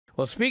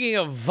Well, speaking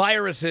of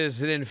viruses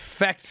that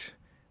infect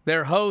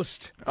their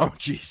host, oh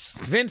jeez,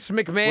 Vince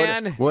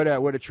McMahon.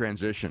 What a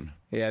transition.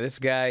 Yeah, this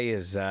guy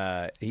is,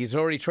 he's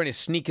already trying to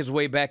sneak his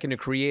way back into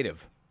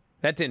creative.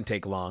 That didn't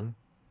take long.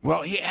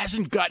 Well, he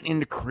hasn't gotten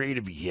into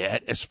creative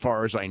yet, as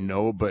far as I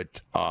know,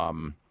 but,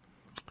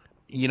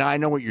 you know, I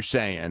know what you're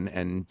saying,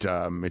 and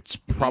it's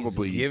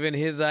probably... He's given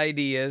his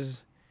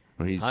ideas.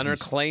 Well, Hunter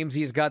claims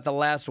he's got the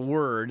last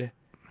word,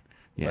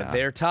 but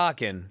they're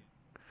talking.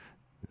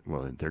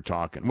 Well, they're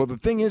talking. Well, the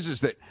thing is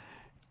that,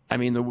 I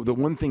mean, the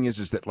one thing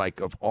is that, like,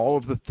 of all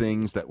of the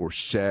things that were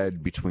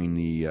said between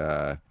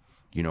the,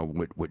 you know,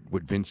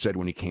 what Vince said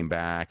when he came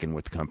back and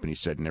what the company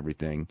said and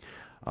everything,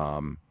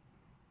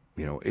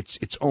 you know,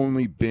 it's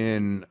only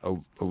been a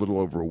little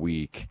over a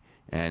week,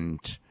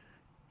 and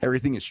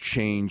everything has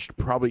changed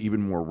probably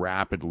even more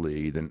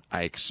rapidly than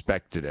I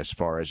expected, as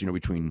far as, you know,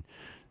 between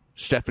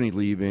Stephanie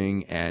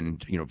leaving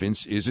and, you know,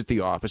 Vince is at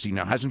the office. He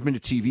now hasn't been to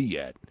TV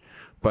yet,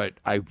 but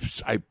I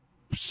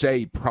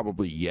say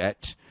probably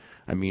yet.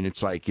 I mean,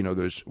 it's like, you know,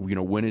 there's, you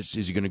know, when is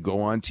he going to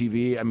go on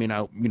TV? I mean,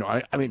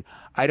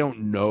 I don't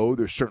know.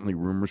 There's certainly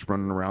rumors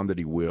running around that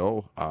he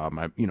will.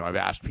 I've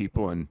asked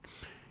people, and,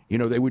 you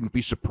know, they wouldn't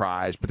be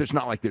surprised, but there's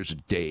not like there's a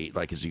date.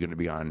 Like, is he going to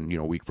be on, you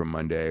know, a week from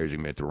Monday, or is he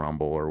going to be at the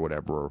Rumble or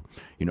whatever?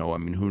 You know, I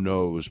mean, who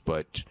knows?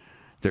 But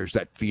there's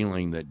that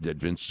feeling that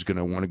Vince is going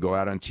to want to go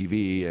out on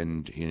TV,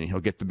 and, you know,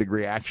 he'll get the big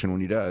reaction when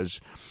he does.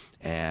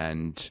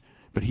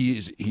 But he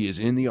is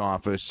in the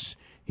office.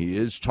 He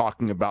is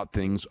talking about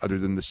things other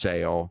than the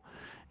sale.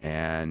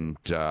 And,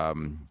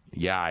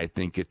 I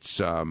think it's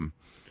there'll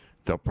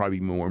probably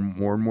be more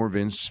and more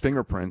Vince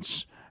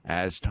fingerprints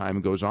as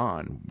time goes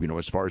on. You know,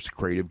 as far as the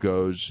creative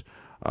goes,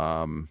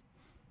 you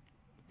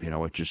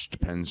know, it just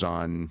depends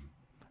on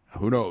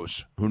who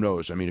knows.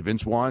 I mean, if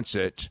Vince wants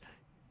it,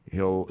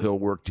 he'll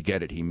work to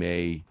get it. He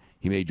may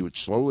do it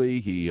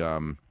slowly.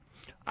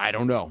 I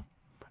don't know.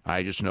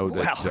 I just know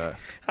that. Well,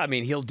 I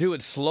mean, he'll do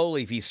it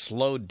slowly if he's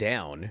slowed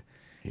down.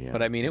 Yeah.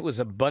 But, I mean, it was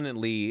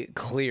abundantly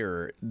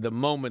clear the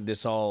moment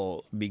this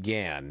all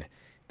began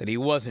that he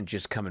wasn't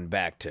just coming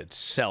back to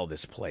sell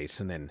this place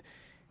and then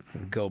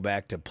go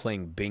back to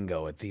playing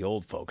bingo at the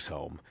old folks'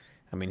 home.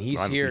 I mean,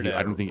 he's here to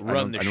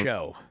run the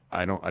show.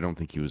 I don't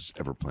think he was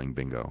ever playing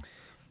bingo.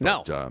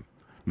 No. But,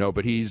 no,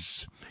 but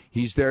he's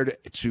there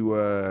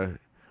to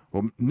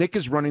well, Nick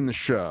is running the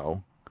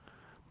show.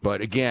 But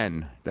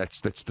again,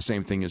 that's the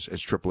same thing as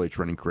Triple H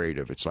running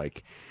creative. It's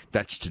like,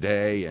 that's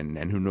today,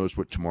 and who knows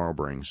what tomorrow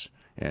brings.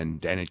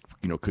 And it,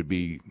 you know, could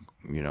be,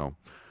 you know,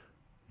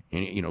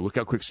 look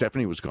how quick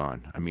Stephanie was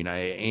gone. I mean,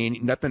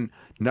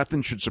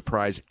 nothing should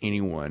surprise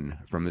anyone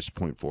from this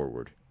point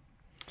forward.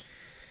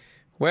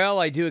 Well,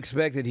 I do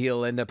expect that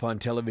he'll end up on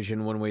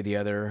television one way or the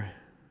other,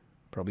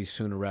 probably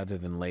sooner rather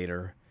than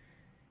later.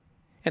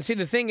 And see,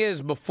 the thing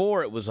is,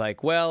 before it was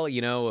like, well,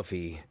 you know, if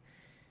he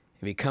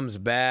comes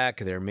back,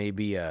 there may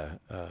be a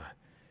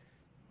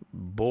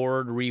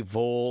board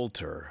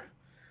revolt or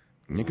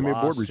it can be a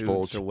board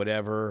revolt or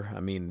whatever.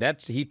 I mean,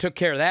 he took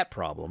care of that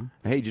problem.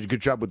 Hey, he did a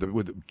good job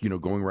with you know,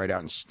 going right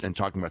out and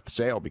talking about the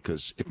sale,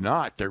 because if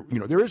not, there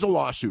is a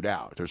lawsuit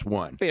out. There's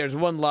one. There's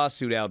one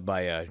lawsuit out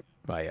by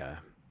a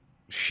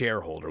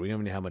shareholder. We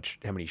don't know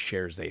how many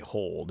shares they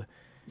hold.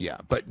 Yeah,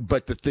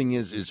 but the thing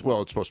is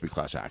well, it's supposed to be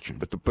class action.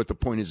 But the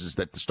point is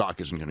that the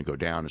stock isn't going to go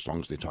down as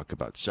long as they talk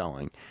about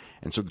selling.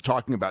 And so the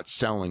talking about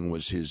selling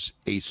was his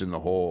ace in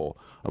the hole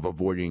of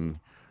avoiding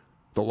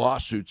the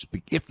lawsuits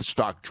if the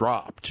stock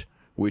dropped,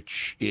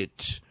 which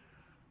it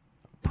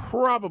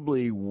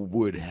probably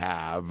would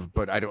have.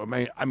 But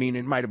I mean,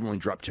 it might have only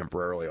dropped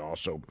temporarily.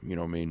 Also, you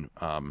know what I mean.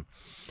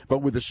 But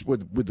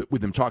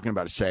with them talking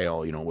about a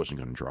sale, you know, it wasn't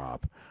going to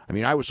drop. I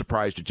mean, I was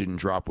surprised it didn't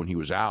drop when he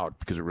was out,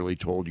 because it really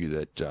told you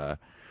that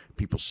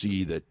people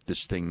see that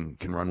this thing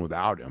can run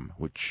without him,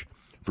 which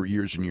for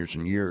years and years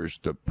and years,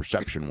 the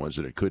perception was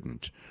that it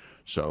couldn't.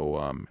 So,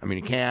 I mean,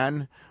 it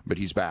can, but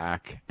he's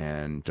back.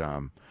 And,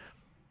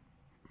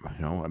 you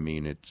know, I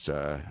mean,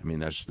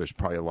 there's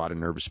probably a lot of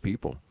nervous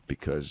people,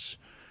 because,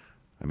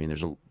 I mean,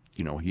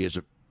 he has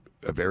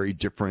a very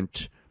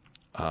different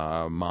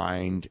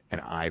mind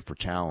and eye for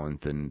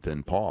talent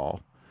than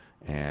Paul.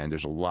 And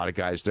there's a lot of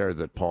guys there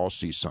that Paul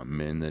sees something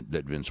in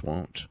that Vince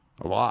won't.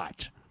 A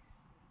lot.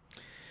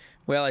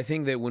 Well, I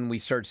think that when we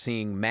start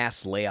seeing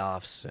mass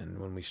layoffs and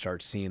when we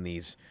start seeing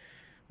these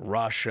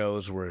Raw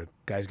shows where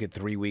guys get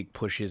 3-week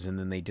pushes and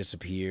then they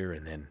disappear,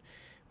 and then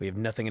we have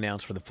nothing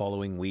announced for the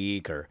following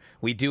week, or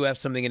we do have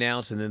something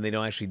announced and then they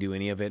don't actually do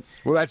any of it.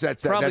 Well, that's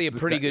probably a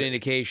pretty good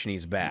indication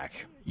he's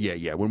back.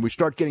 Yeah. When we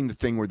start getting the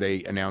thing where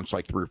they announce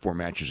like 3 or 4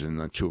 matches and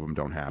the 2 of them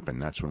don't happen,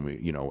 that's when we,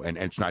 you know, and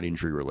it's not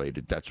injury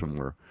related. That's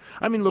when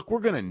I mean, look, we're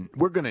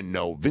gonna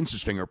know.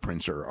 Vince's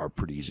fingerprints are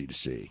pretty easy to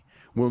see.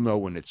 We'll know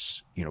when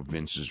it's, you know,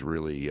 Vince is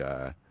really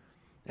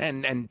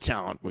and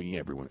talent. Well,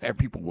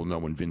 people will know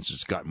when Vince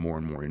has got more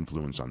and more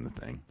influence on the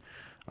thing.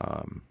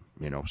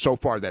 You know, so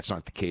far that's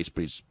not the case,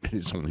 but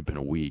it's only been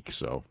a week,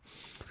 so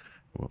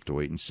we'll have to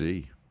wait and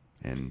see.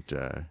 And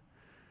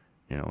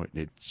you know,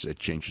 it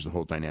changes the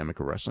whole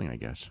dynamic of wrestling, I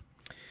guess.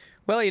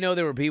 Well,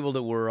 there were people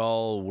that were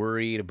all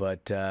worried,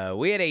 but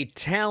we had a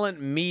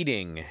talent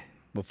meeting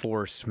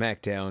before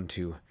SmackDown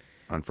to,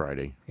 on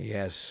Friday.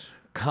 yes,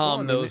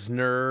 calm those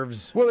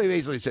nerves. Well, they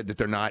basically said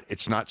that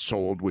it's not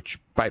sold, which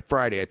by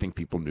Friday I think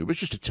people knew, but it's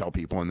just to tell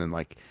people, and then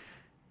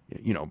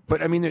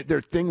but I mean,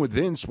 their thing with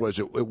Vince was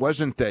it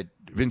wasn't that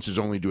Vince is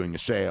only doing a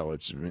sale.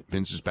 It's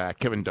Vince is back.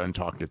 Kevin Dunn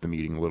talked at the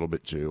meeting a little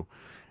bit too,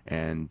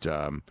 and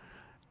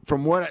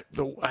from what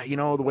the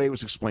way it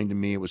was explained to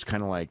me, it was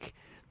kind of like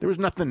there was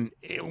nothing.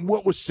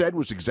 What was said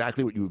was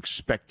exactly what you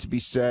expect to be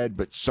said,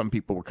 but some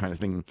people were kind of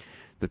thinking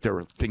that there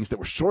were things that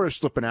were sort of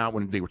slipping out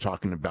when they were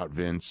talking about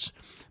Vince,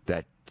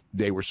 that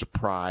they were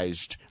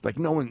surprised. Like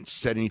no one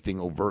said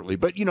anything overtly,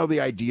 but the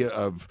idea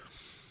of,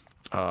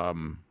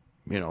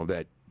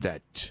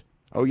 that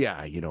oh yeah,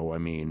 I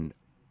mean,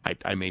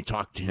 I may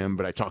talk to him,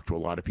 but I talk to a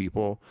lot of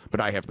people,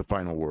 but I have the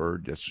final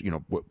word. That's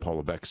what Paul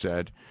Levesque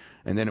said,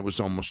 and then it was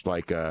almost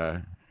like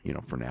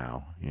for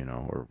now,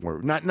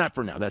 or not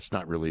for now. That's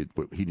not really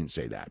what he didn't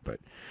say that,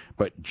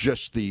 but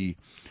just the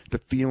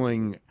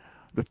feeling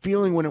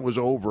when it was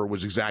over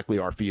was exactly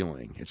our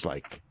feeling. It's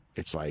like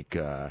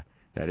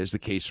that is the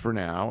case for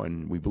now,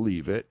 and we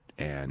believe it.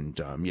 And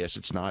yes,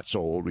 it's not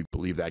sold. We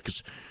believe that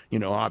because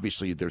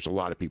obviously there's a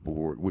lot of people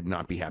who would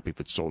not be happy if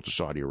it's sold to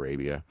Saudi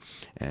Arabia,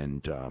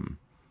 and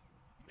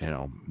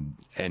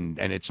and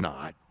it's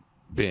not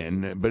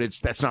been, but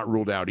that's not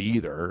ruled out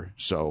either.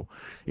 So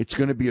it's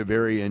going to be a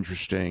very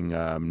interesting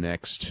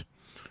next,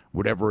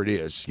 whatever it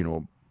is,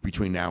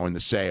 between now and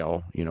the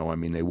sale. I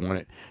mean, they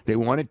want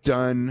it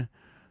done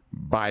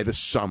by the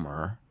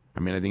summer. I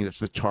mean, I think that's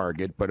the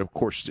target, but of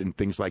course, in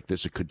things like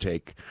this, it could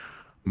take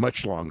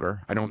much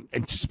longer. I don't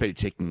anticipate it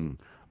taking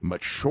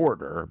much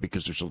shorter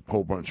because there's a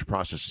whole bunch of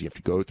processes you have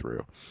to go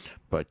through.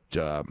 But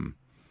I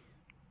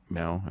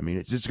mean,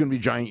 it's going to be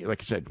giant.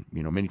 Like I said,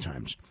 many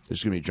times, this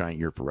is going to be a giant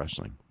year for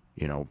wrestling.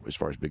 As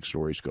far as big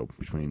stories go,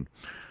 between,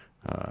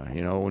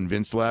 when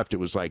Vince left, it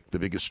was like the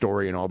biggest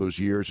story in all those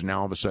years, and now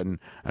all of a sudden,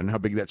 I don't know how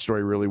big that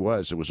story really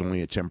was. It was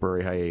only a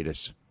temporary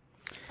hiatus.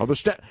 Although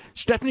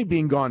Stephanie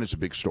being gone is a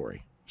big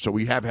story. So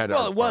we have had.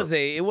 Well, it was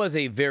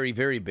a very,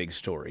 very big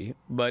story,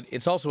 but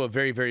it's also a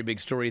very, very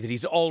big story that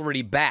he's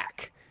already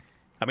back.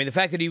 I mean, the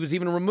fact that he was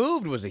even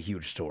removed was a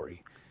huge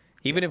story,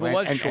 even if it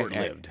was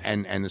short-lived.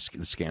 And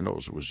the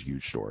scandals was a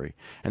huge story.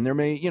 And there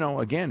may,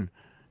 again,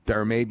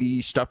 there may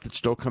be stuff that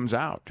still comes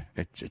out.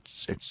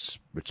 It's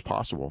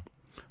possible.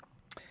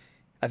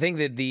 I think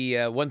that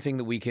the one thing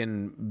that we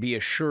can be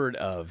assured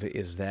of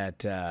is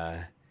that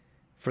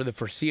for the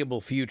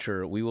foreseeable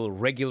future, we will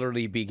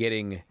regularly be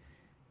getting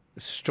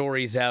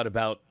stories out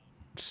about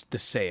the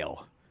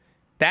sale.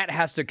 That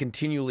has to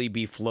continually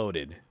be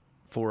floated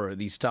for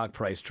the stock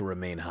price to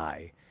remain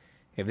high.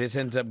 If this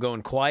ends up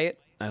going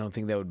quiet, I don't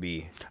think that would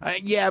be.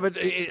 Yeah, but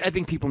I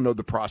think people know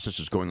the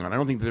process is going on. I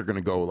don't think they're going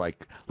to go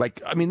like.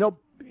 I mean,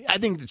 I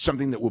think it's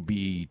something that will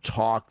be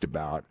talked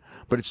about,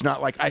 but it's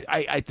not like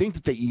I think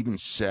that they even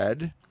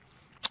said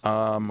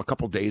a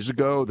couple days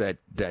ago that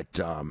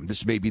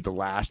this may be the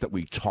last that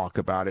we talk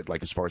about it,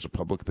 like as far as a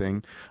public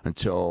thing,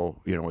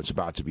 until it's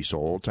about to be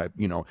sold. Type,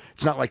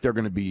 it's not like they're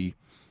going to be,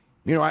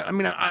 I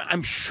mean,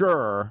 I'm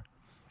sure.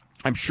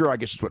 I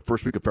guess it's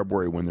first week of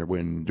February when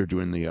they're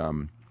doing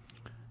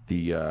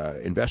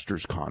the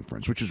investors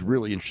conference, which is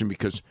really interesting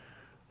because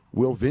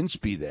will Vince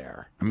be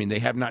there? I mean, they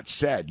have not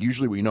said.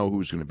 Usually we know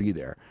who's going to be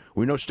there.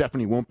 We know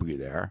Stephanie won't be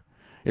there.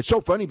 It's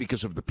so funny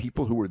because of the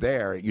people who were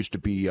there. It used to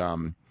be,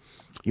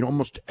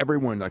 almost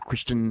everyone, like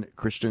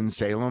Kristen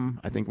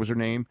Salem, I think was her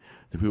name,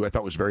 who I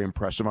thought was very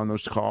impressive on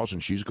those calls,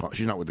 and she's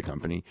not with the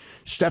company.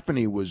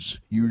 Stephanie was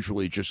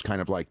usually just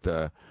kind of like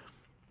the,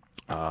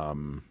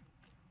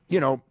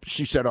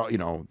 she said,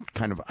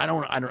 kind of, I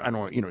don't,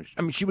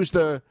 I mean, she was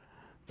the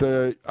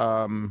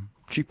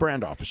chief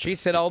brand officer. She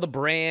said all the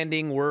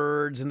branding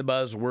words and the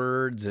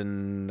buzzwords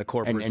and the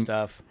corporate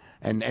stuff.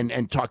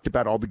 And talked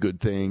about all the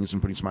good things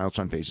and putting smiles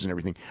on faces and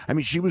everything. I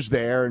mean, she was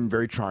there and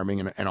very charming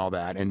and all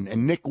that.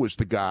 And Nick was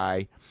the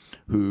guy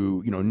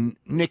who,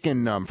 Nick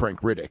and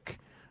Frank Riddick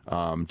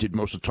did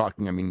most of the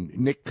talking. I mean,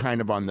 Nick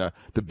kind of on the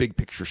big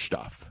picture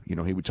stuff. He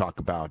would talk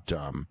about,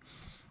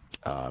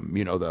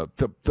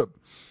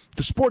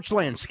 the sports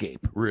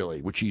landscape,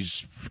 really, which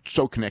he's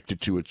so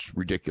connected to, it's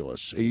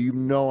ridiculous. You have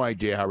no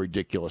idea how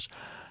ridiculous.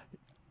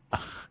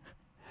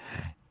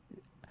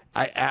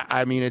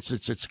 I mean, it's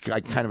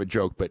like kind of a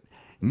joke, but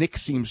Nick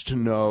seems to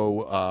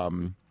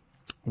know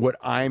what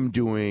I'm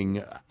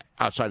doing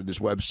outside of this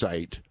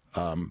website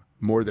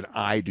more than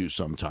I do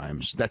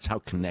sometimes. That's how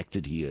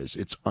connected he is.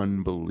 It's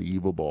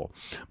unbelievable.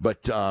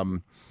 But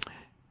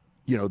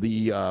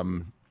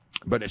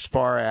but as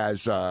far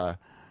as I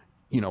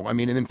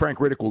mean, and then Frank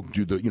Riddick will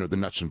do the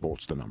nuts and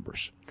bolts, the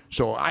numbers.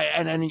 So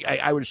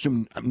I would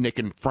assume Nick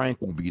and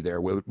Frank will be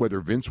there. Whether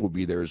Vince will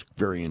be there is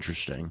very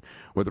interesting.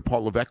 Whether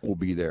Paul Levesque will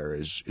be there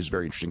is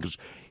very interesting because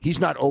he's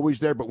not always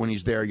there, but when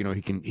he's there,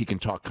 he can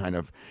talk kind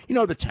of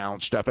the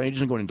talent stuff. And he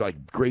doesn't go into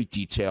like great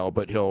detail,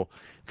 but he'll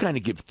kind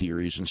of give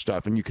theories and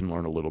stuff, and you can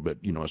learn a little bit,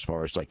 as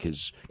far as like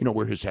his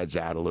where his head's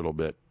at a little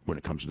bit when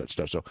it comes to that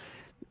stuff. So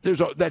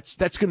that's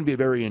going to be a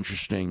very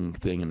interesting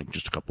thing in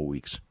just a couple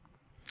weeks,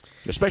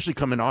 especially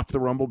coming off the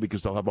Rumble,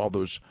 because they'll have all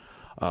those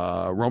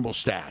Rumble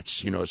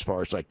stats, as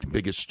far as like the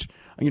biggest,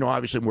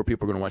 obviously more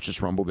people are going to watch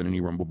this Rumble than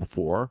any Rumble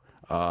before.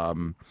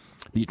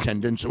 The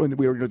attendance,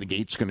 we already know the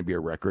gate's going to be a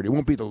record. It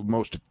won't be the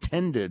most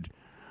attended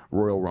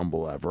Royal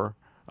Rumble ever,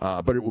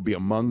 but it will be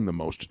among the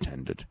most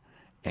attended.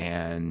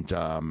 And,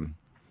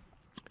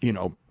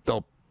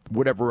 they'll,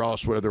 whatever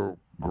else, what other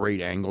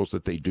great angles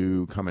that they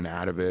do coming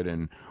out of it,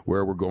 and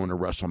where we're going to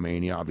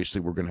WrestleMania,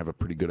 obviously we're going to have a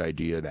pretty good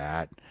idea of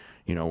that.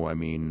 Yeah,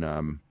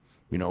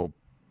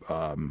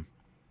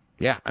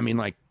 I mean,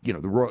 like,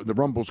 the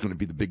Rumble's going to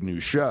be the big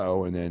news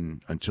show, and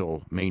then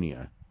until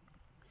Mania.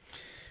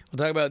 We'll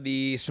talk about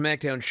the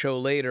SmackDown show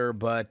later,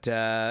 but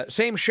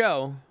same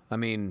show. I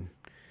mean,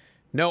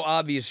 no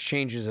obvious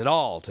changes at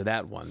all to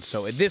that one.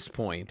 So at this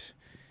point,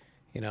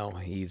 he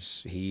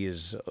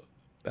is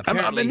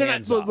apparently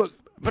hands-off. Look,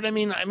 but I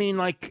mean,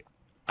 like,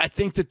 I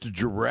think that the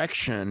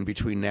direction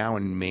between now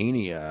and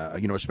Mania,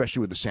 especially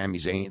with the Sami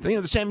Zayn,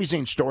 the Sami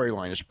Zayn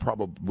storyline is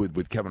probably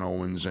with Kevin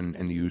Owens and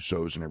the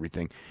Usos and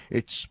everything.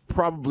 It's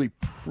probably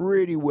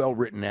pretty well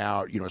written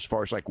out, as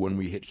far as like when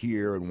we hit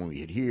here and when we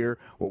hit here,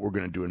 what we're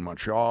going to do in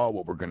Montreal,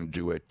 what we're going to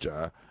do at,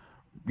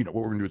 what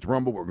we're going to do at the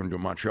Rumble, what we're going to do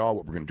in Montreal,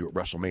 what we're going to do at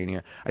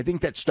WrestleMania. I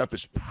think that stuff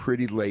is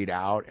pretty laid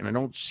out, and I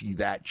don't see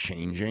that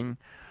changing.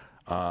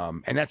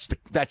 And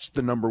that's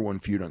the number one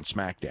feud on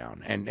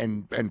SmackDown,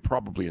 and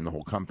probably in the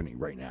whole company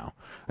right now.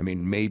 I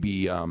mean,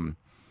 maybe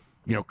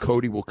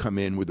Cody will come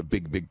in with a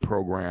big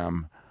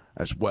program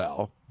as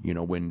well.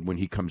 When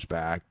he comes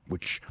back,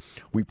 which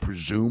we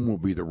presume will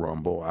be the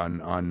Rumble.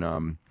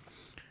 On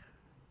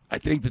I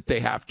think that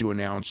they have to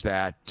announce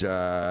that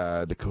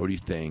the Cody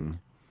thing.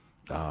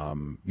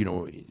 Probably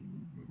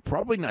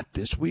not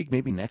this week,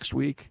 maybe next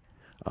week.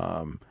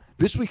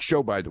 This week's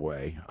show, by the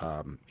way,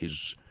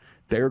 is.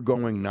 They're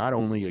going not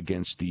only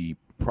against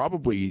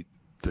probably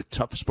the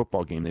toughest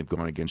football game they've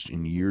gone against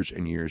in years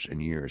and years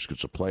and years.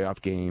 It's a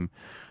playoff game.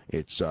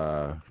 It's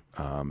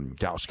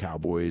Dallas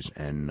Cowboys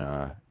and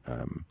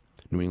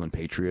New England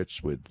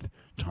Patriots with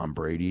Tom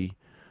Brady.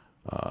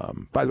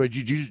 By the way,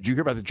 did you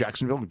hear about the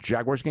Jacksonville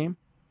Jaguars game?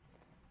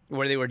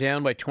 Where they were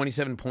down by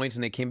 27 points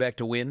and they came back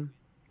to win?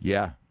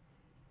 Yeah.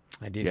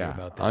 I did hear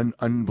about that.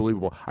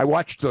 Unbelievable. I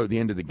watched the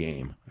end of the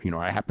game.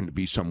 I happened to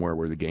be somewhere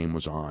where the game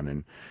was on,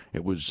 and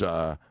it was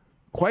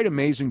quite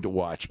amazing to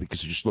watch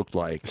because it just looked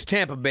like... It's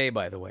Tampa Bay,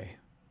 by the way.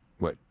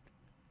 What?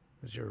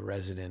 As your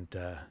resident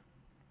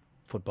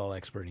football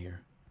expert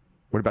here.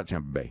 What about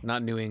Tampa Bay?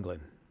 Not New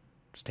England.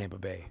 It's Tampa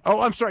Bay.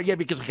 Oh, I'm sorry. Yeah,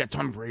 because I got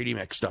Tom Brady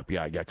mixed up.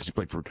 Yeah, because he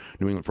played for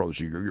New England for all this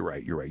year. You're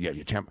right. Yeah,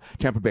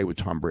 Tampa Bay with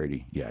Tom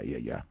Brady.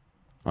 Yeah.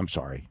 I'm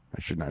sorry. I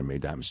should not have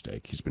made that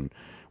mistake. He's been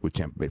with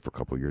Tampa Bay for a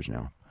couple of years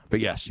now. But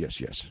yes.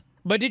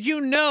 But did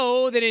you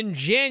know that in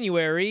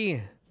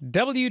January...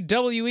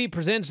 WWE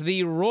presents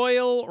the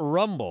Royal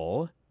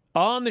Rumble.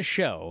 On the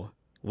show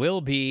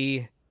will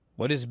be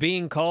what is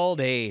being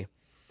called a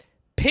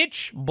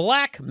pitch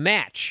black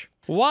match.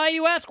 Why,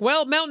 you ask?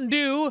 Well, Mountain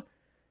Dew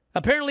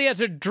apparently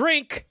has a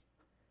drink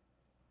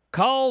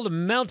called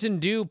Mountain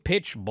Dew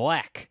Pitch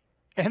Black.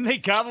 And they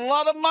got a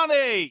lot of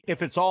money.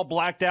 If it's all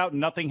blacked out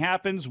and nothing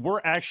happens, we're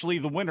actually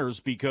the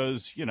winners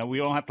because, we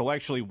don't have to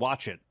actually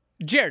watch it.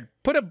 Jared,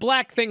 put a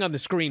black thing on the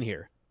screen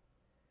here.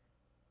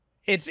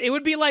 It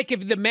would be like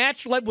if the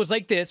match was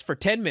like this for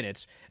 10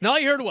 minutes, and all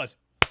you heard was,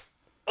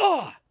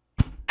 oh,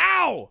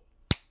 ow,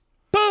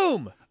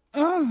 boom.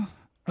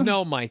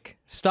 No, Mike,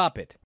 stop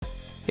it.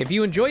 If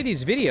you enjoy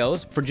these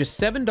videos, for just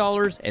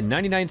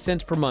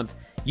 $7.99 per month,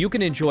 you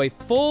can enjoy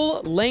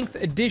full-length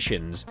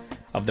editions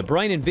of The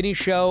Bryan and Vinny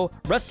Show,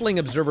 Wrestling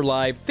Observer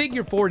Live,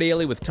 Figure 4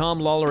 Daily with Tom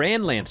Lawler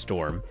and Lance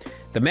Storm,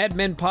 the Mad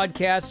Men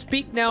Podcast,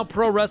 Speak Now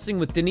Pro Wrestling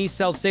with Denise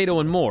Salcedo,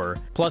 and more,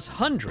 plus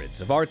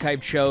hundreds of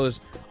archived shows,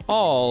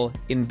 all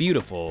in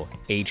beautiful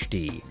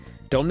HD.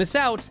 Don't miss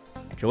out.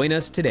 Join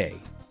us today.